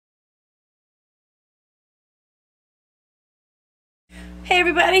Hey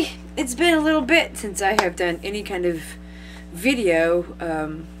everybody! It's been a little bit since I have done any kind of video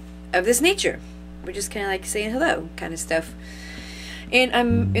of this nature. We're just kind of like saying hello kind of stuff. And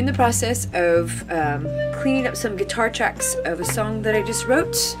I'm in the process of cleaning up some guitar tracks of a song that I just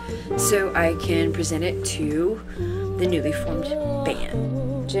wrote so I can present it to the newly formed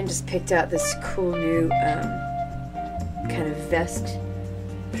band. Jen just picked out this cool new kind of vest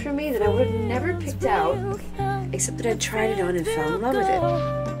for me that I would have never picked out, except that I tried it on and fell in love with it.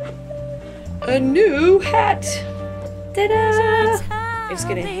 A new hat! Ta-da! It's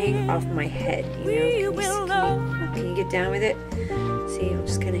gonna hang off my head, you know? Can you get down with it? See, I'm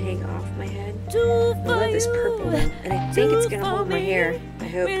just gonna hang off my head. I love this purple, and I think it's gonna hold my hair. I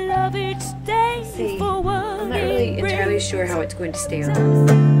hope. See, I'm not really entirely sure how it's going to stay on.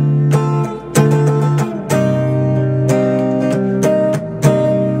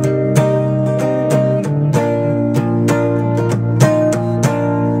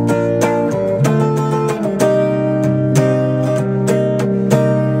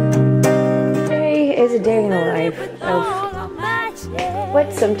 Is a day in the life of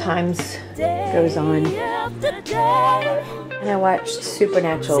what sometimes goes on. And I watched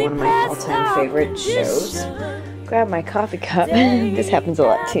Supernatural, one of my all-time favorite shows. Grab my coffee cup. This happens a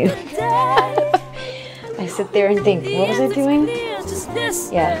lot too. I sit there and think, what was I doing?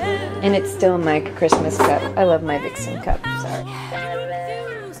 Yeah, and it's still my Christmas cup. I love my Vixen cup, sorry.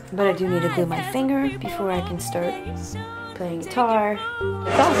 But I do need to glue my finger before I can start playing guitar.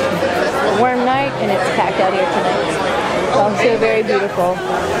 It's awesome. It's a warm night and it's packed out here tonight. It's also very beautiful.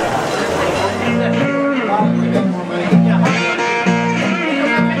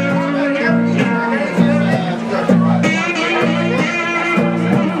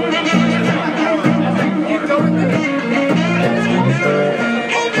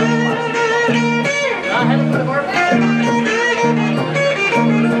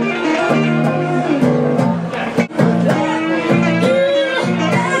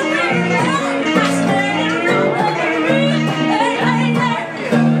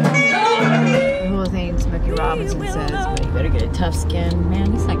 Robinson says, well, you better get a tough skin.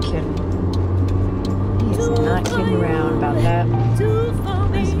 Man, he's not kidding. He is not kidding around about that.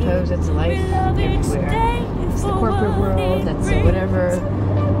 I suppose it's life everywhere. It's the corporate world, that's whatever.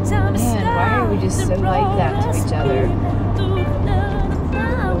 Man, why are we just so like that to each other?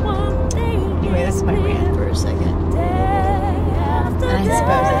 Anyway, that's my rant for a second. And I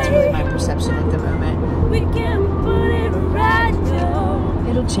suppose that's really my perception at the moment.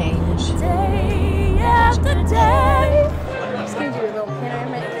 It'll change. After day. Excuse you, little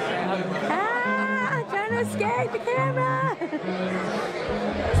camera. I'm trying to escape the camera.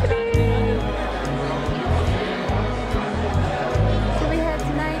 So we had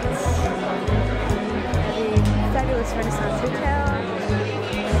tonight at the fabulous Renaissance Hotel.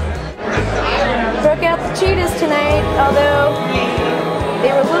 Broke out the cheetahs tonight, although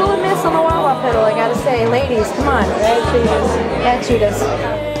they were a little amiss on the wah-wah pedal, I gotta say. Ladies, come on. Bad cheetahs.